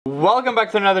welcome back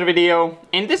to another video.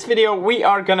 In this video we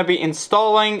are going to be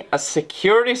installing a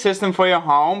security system for your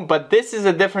home, but this is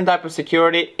a different type of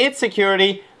security. It's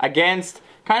security against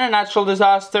kind of natural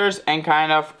disasters and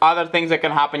kind of other things that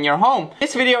can happen in your home.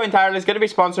 This video entirely is going to be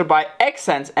sponsored by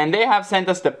Xsense, and they have sent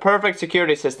us the perfect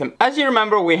security system. As you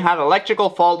remember, we had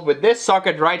electrical fault with this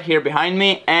socket right here behind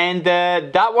me, and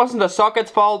that wasn't the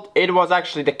socket's fault, it was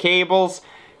actually the cables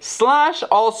slash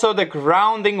also the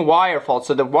grounding wire fault.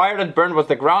 So the wire that burned was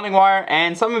the grounding wire,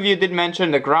 and some of you did mention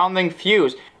the grounding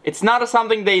fuse. It's not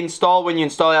something they install when you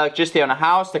install electricity on a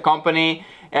house. The company,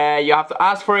 you have to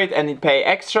ask for it and you pay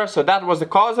extra, so that was the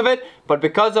cause of it. But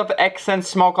because of Xsense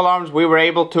smoke alarms, we were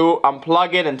able to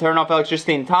unplug it and turn off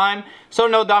electricity in time, so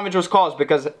no damage was caused.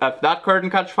 Because if that curtain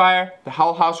catch fire, the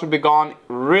whole house would be gone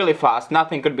really fast,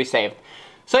 nothing could be saved.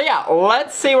 So yeah,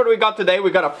 let's see what we got today. We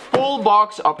got a full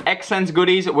box of Xsense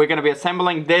goodies. We're going to be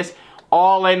assembling this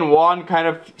all-in-one kind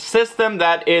of system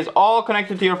that is all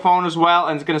connected to your phone as well,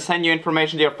 and it's going to send you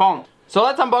information to your phone. So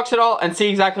let's unbox it all and see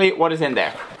exactly what is in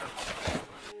there.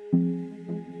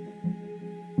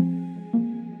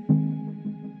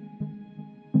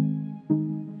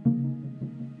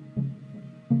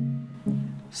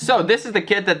 So this is the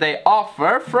kit that they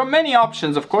offer from many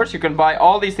options. Of course, you can buy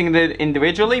all these things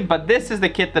individually, but this is the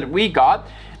kit that we got,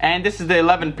 and this is the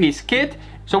 11-piece kit.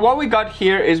 So what we got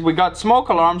here is we got smoke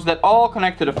alarms that all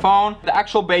connect to the phone, the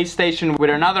actual base station with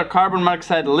another carbon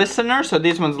monoxide listener, so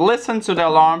these ones listen to the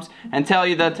alarms and tell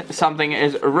you that something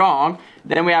is wrong.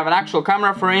 Then we have an actual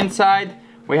camera for inside,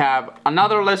 we have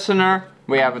another listener,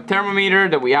 we have a thermometer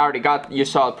that we already got, you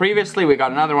saw it previously, we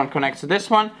got another one connects to this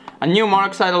one. A new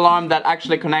monoxide alarm that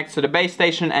actually connects to the base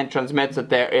station and transmits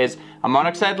that there is a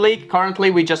monoxide leak.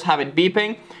 Currently we just have it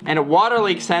beeping. And a water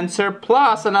leak sensor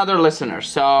plus another listener.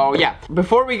 So yeah,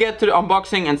 before we get to the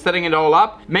unboxing and setting it all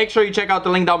up, make sure you check out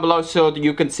the link down below so that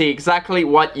you can see exactly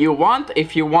what you want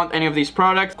if you want any of these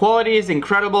products. Quality is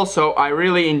incredible, so I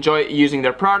really enjoy using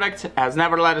their products. It has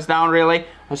never let us down really.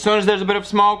 As soon as there's a bit of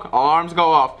smoke, alarms go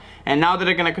off. And now that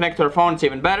they're going to connect to our phone, it's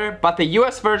even better. But the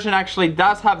US version actually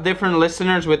does have different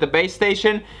listeners with the base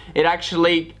station. It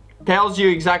actually tells you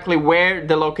exactly where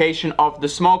the location of the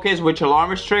smoke is, which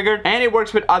alarm is triggered. And it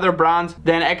works with other brands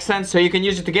than Xsense, so you can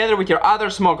use it together with your other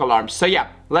smoke alarms. So yeah,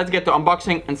 let's get to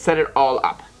unboxing and set it all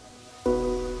up.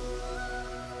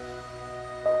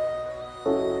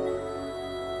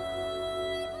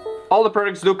 All the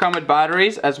products do come with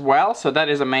batteries as well, so that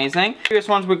is amazing. The previous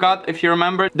ones we got, if you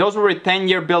remember, those were with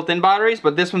 10-year built-in batteries,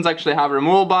 but this ones actually have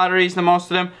removable batteries, the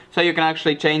most of them, so you can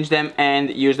actually change them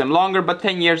and use them longer, but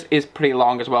 10 years is pretty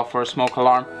long as well for a smoke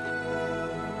alarm.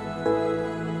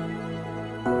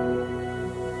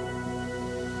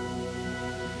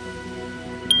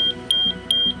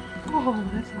 Oh,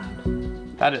 that's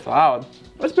loud. That is loud.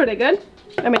 That's pretty good.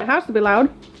 I mean, it has to be loud.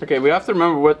 Okay, we have to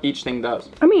remember what each thing does.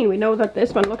 I mean, we know that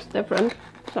this one looks different,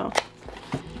 so.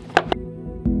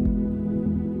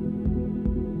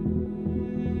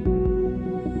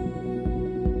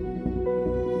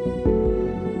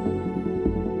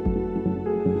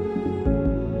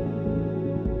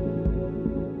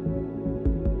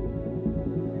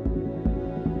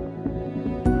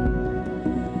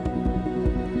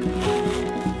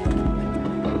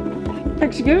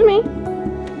 Excuse me?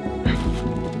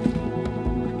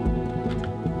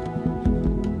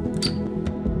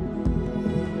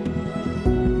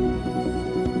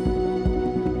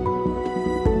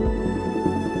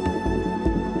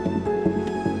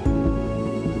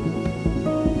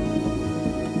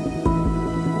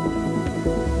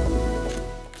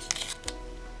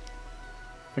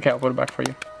 Okay, I'll put it back for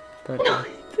you.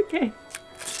 It's okay.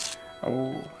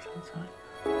 Oh, that's fine.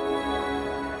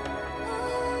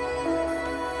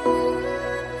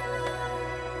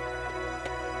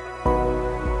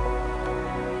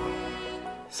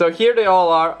 So here they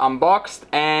all are unboxed,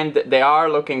 and they are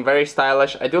looking very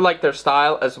stylish. I do like their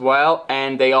style as well,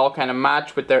 and they all kind of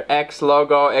match with their X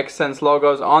logo, Xsense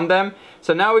logos on them.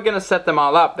 So now we're gonna set them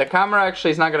all up. The camera actually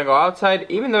is not gonna go outside,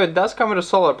 even though it does come with a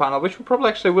solar panel, which we probably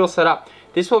actually will set up.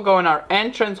 This will go in our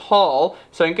entrance hall,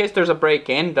 so in case there's a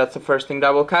break-in, that's the first thing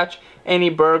that will catch any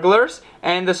burglars.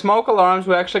 And the smoke alarms,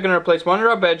 we're actually going to replace one in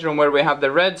our bedroom where we have the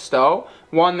red stove,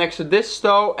 one next to this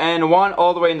stove, and one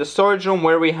all the way in the storage room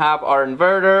where we have our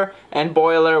inverter and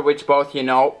boiler, which both, you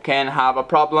know, can have a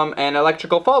problem and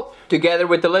electrical fault, together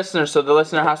with the listener. So the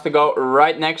listener has to go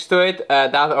right next to it,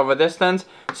 that of a distance,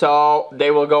 so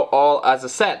they will go all as a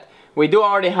set. We do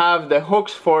already have the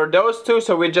hooks for those two,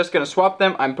 so we're just gonna swap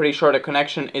them. I'm pretty sure the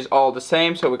connection is all the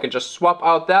same, so we can just swap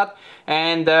out that.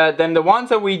 And then the ones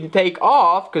that we take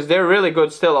off, because they're really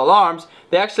good still alarms,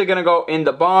 they're actually gonna go in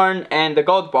the barn and the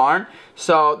goat barn,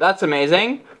 so that's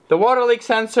amazing. The water leak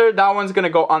sensor, that one's gonna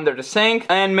go under the sink,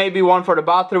 and maybe one for the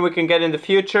bathroom we can get in the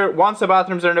future once the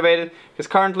bathroom's renovated, because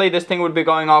currently this thing would be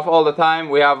going off all the time.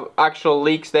 We have actual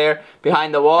leaks there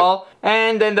behind the wall.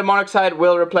 And then the monoxide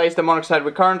will replace the monoxide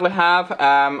we currently have.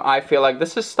 I feel like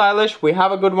this is stylish. We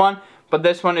have a good one, but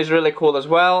this one is really cool as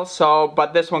well. So,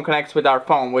 but this one connects with our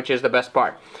phone, which is the best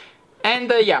part.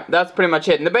 And yeah, that's pretty much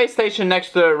it. In the base station next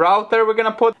to the router we're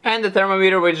gonna put, and the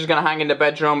thermometer we're just gonna hang in the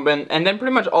bedroom, and then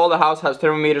pretty much all the house has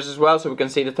thermometers as well, so we can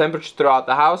see the temperature throughout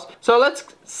the house. So let's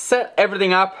set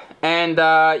everything up and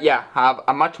yeah, have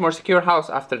a much more secure house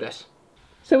after this.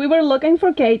 So we were looking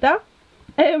for Keita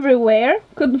everywhere,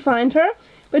 couldn't find her,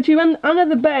 but she went under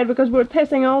the bed because we were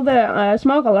testing all the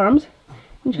smoke alarms,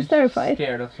 and she's terrified.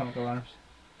 Scared of smoke alarms.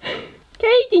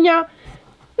 Keita!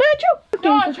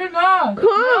 Kom!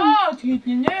 Kom! Typ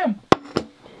igen!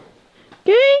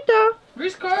 Keita! Vi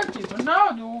ska till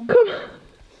tornado! Kom!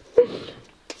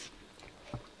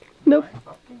 Nope.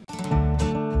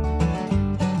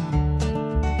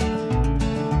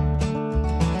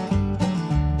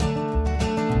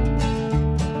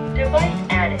 Device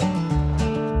added.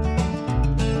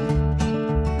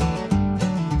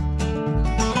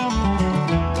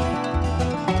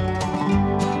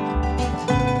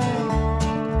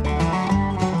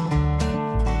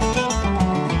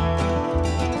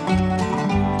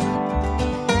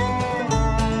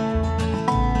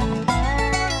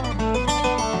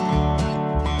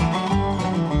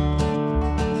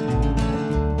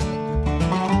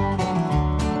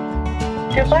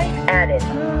 Device added.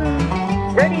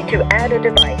 Ready to add a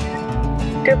device.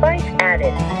 Device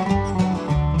added.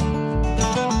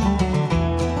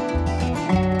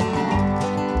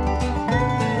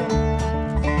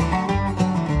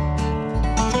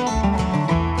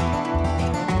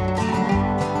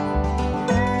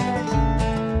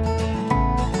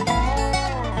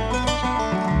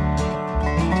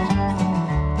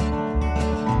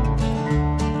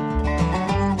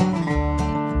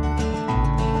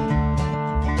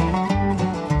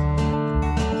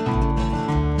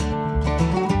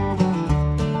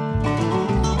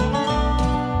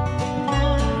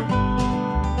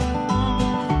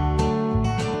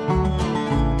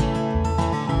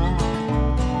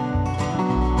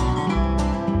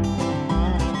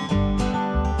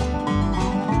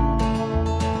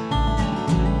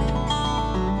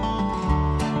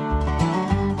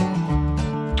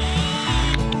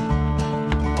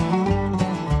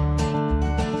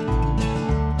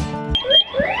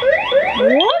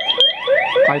 What?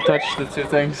 I touched the two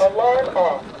things. Alarm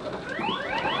off.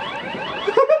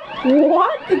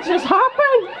 What? It just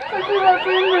happened? I put my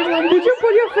fingers on Did you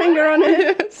put your finger on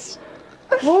it? Yes.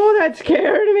 Oh, that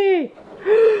scared me.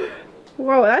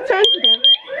 Whoa, that's sensitive.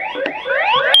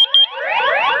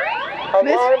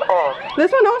 Alarm off.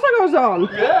 This one also goes on.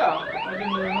 Yeah.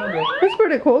 That's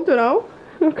pretty cool to know.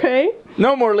 Okay.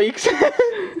 No more leaks.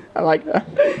 I like that.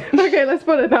 Okay, let's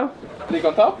put it now. Leak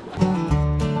on top.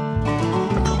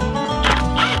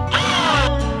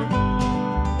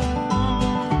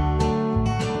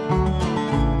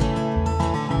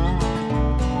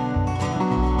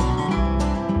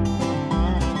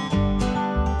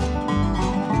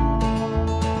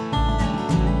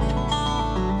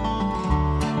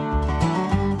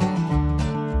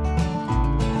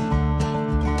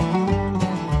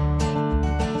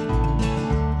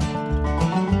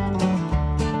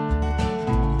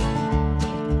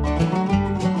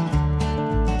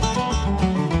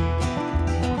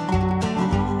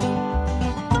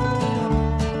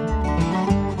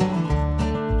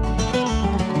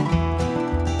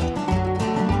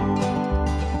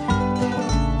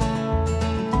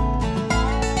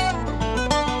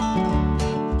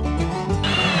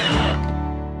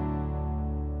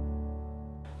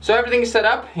 So everything is set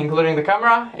up, including the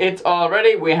camera. It's all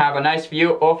ready. We have a nice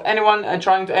view of anyone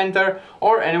trying to enter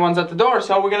or anyone's at the door.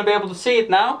 So we're gonna be able to see it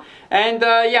now. And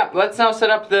yeah, let's now set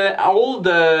up all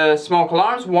the smoke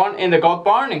alarms. One in the goat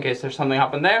barn in case there's something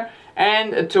happened there,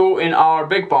 and two in our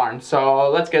big barn. So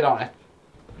let's get on it.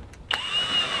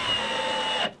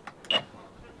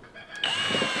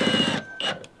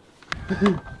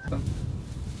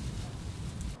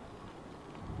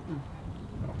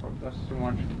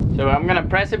 So I'm gonna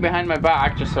press it behind my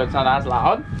back just so it's not as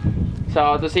loud.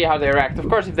 So to see how they react. Of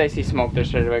course, if they see smoke, they're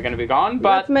straight away gonna be gone.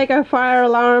 But let's make a fire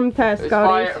alarm test,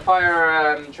 guys.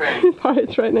 Fire training. Fire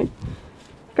training.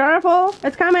 Careful,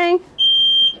 it's coming.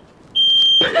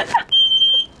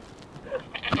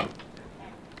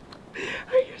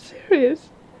 Are you serious?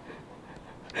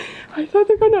 I thought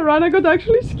they're gonna run. I got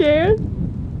actually scared.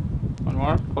 One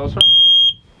more, closer.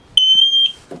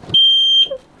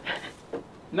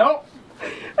 No.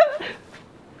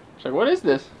 It's like, what is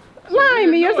this?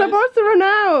 Limey, you're noise. supposed to run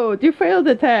out. You failed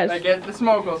the test. I get the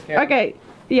smoke will scare. Okay,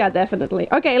 yeah,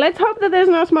 definitely. Okay, let's hope that there's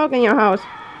no smoke in your house.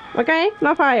 Okay,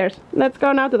 no fires. Let's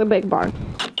go now to the big barn.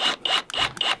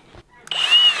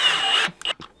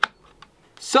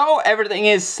 So everything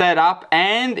is set up,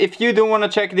 and if you do want to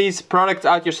check these products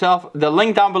out yourself, the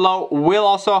link down below will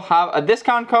also have a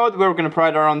discount code. We're going to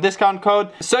provide our own discount code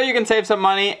so you can save some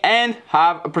money and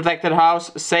have a protected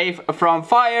house, safe from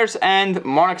fires and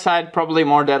monoxide, probably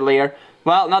more deadlier.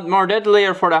 Well, not more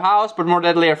deadlier for the house, but more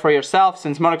deadlier for yourself,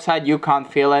 since monoxide, you can't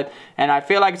feel it. And I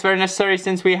feel like it's very necessary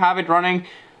since we have it running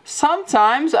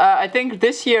sometimes. I think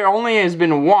this year only has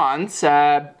been once,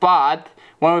 but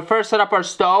when we first set up our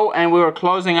stove and we were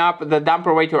closing up the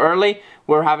damper way too early,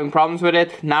 we were having problems with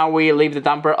it. Now we leave the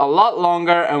damper a lot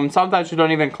longer, and sometimes we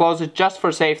don't even close it just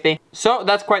for safety. So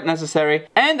that's quite necessary.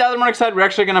 And the other monoxide, we're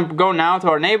actually gonna go now to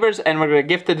our neighbors and we're gonna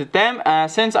gift it to them,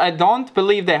 since I don't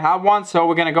believe they have one. So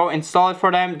we're gonna go install it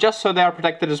for them just so they are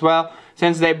protected as well,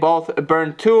 since they both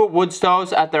burned 2 wood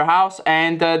stoves at their house,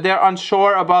 and they're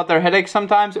unsure about their headaches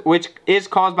sometimes, which is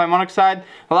caused by monoxide.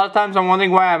 A lot of times I'm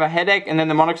wondering why I have a headache and then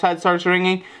the monoxide starts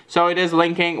ringing. So it is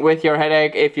linking with your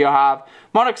headache if you have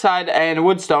monoxide and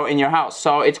wood stove in your house.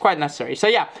 So it's quite necessary. So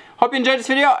yeah, hope you enjoyed this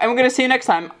video, and we're gonna see you next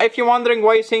time. If you're wondering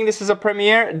why you're seeing this as a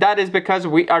premiere, that is because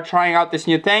we are trying out this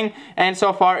new thing, and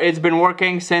so far it's been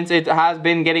working, since it has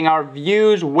been getting our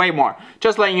views way more.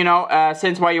 Just letting you know,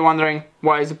 since why you're wondering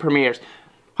why is it premieres.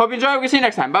 Hope you enjoy. We'll see you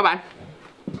next time. Bye bye.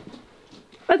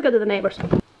 Let's go to the neighbors.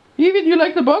 Ivi, do you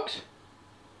like the box?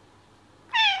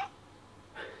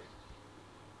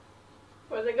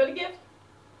 Was it a good gift?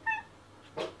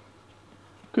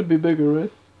 Could be bigger,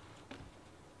 right?